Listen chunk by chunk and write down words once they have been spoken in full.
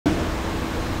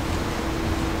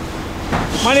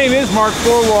My name is Mark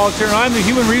 4WD, and I'm the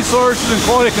Human Resources and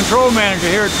Quality Control Manager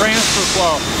here at Transfer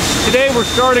Flow. Today we're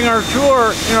starting our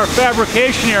tour in our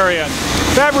fabrication area.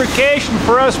 Fabrication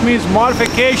for us means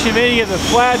modification of any of the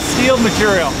flat steel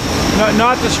material.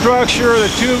 Not the structure, the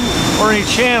tube, or any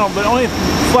channel, but only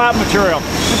flat material.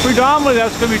 And predominantly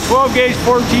that's going to be 12 gauge,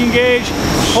 14 gauge,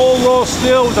 whole roll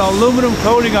steel with an aluminum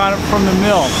coating on it from the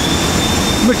mill.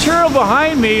 The material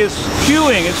behind me is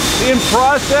queuing. It's in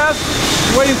process,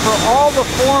 waiting for all the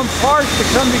formed parts to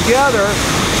come together.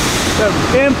 The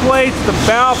end plates, the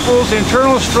baffles, the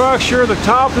internal structure, the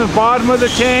top and the bottom of the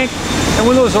tank. And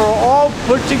when those are all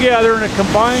put together in a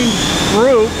combined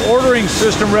group, ordering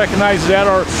system recognizes that,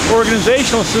 our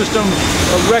organizational system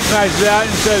recognizes that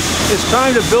and says it's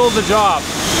time to build the job.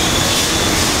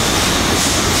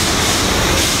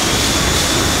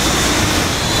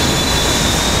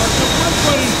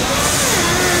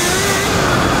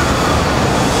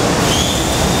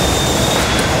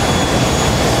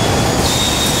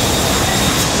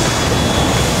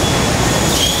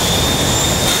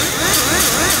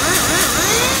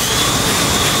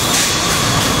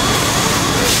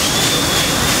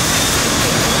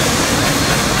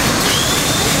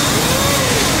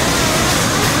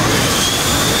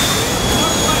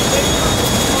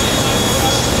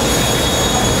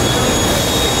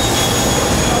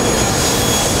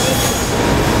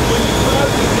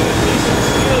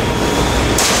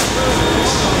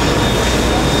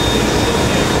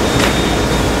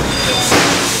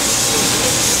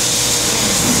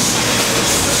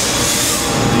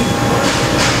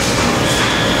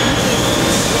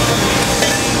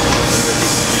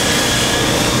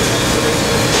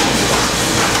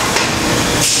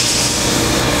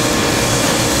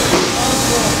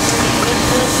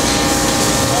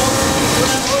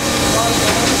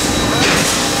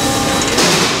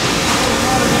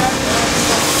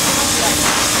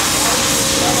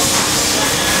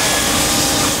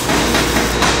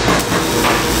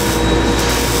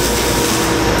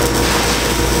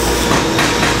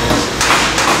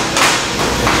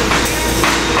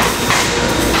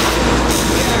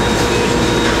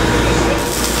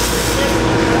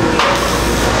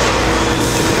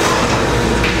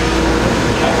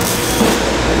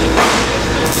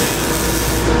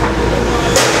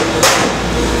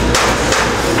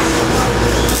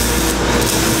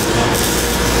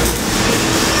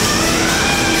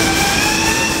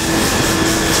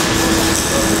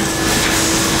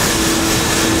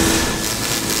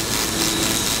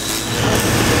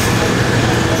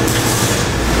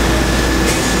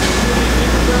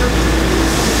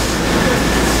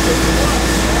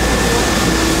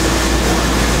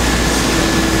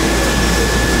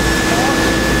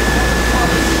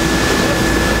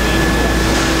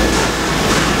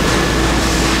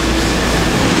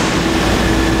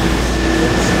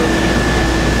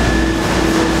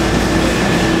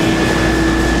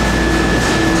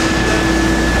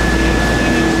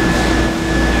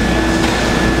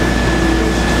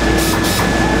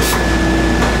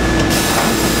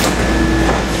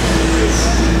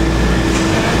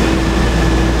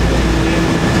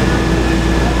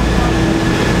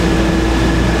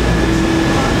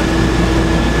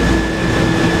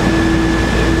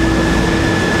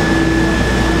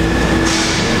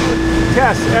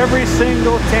 Test every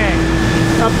single tank,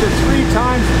 up to 3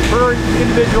 times per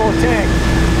individual tank.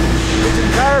 Its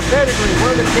entire pedigree,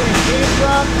 where the tank came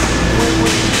from, where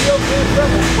the steel came from,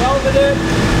 what welded it,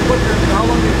 how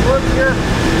long they worked here,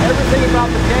 everything about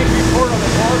the tank report on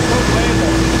the barcode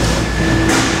label.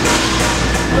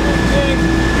 Every tank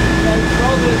that is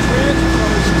welded at transfer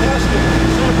is tested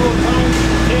several times in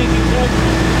the tank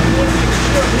integrity. You want to make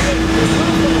sure you get your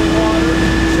level of water,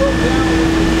 so down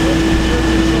with the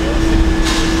solution.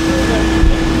 That you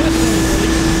can't miss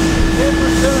anything. 10%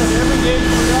 of every gauge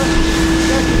production is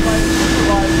inspected by a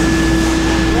supervisor.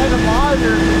 And a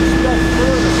monitor to inspect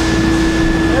further.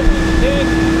 Every tank,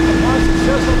 upon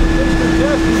successful completion of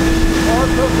testing,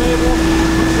 barcode label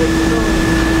for traceability.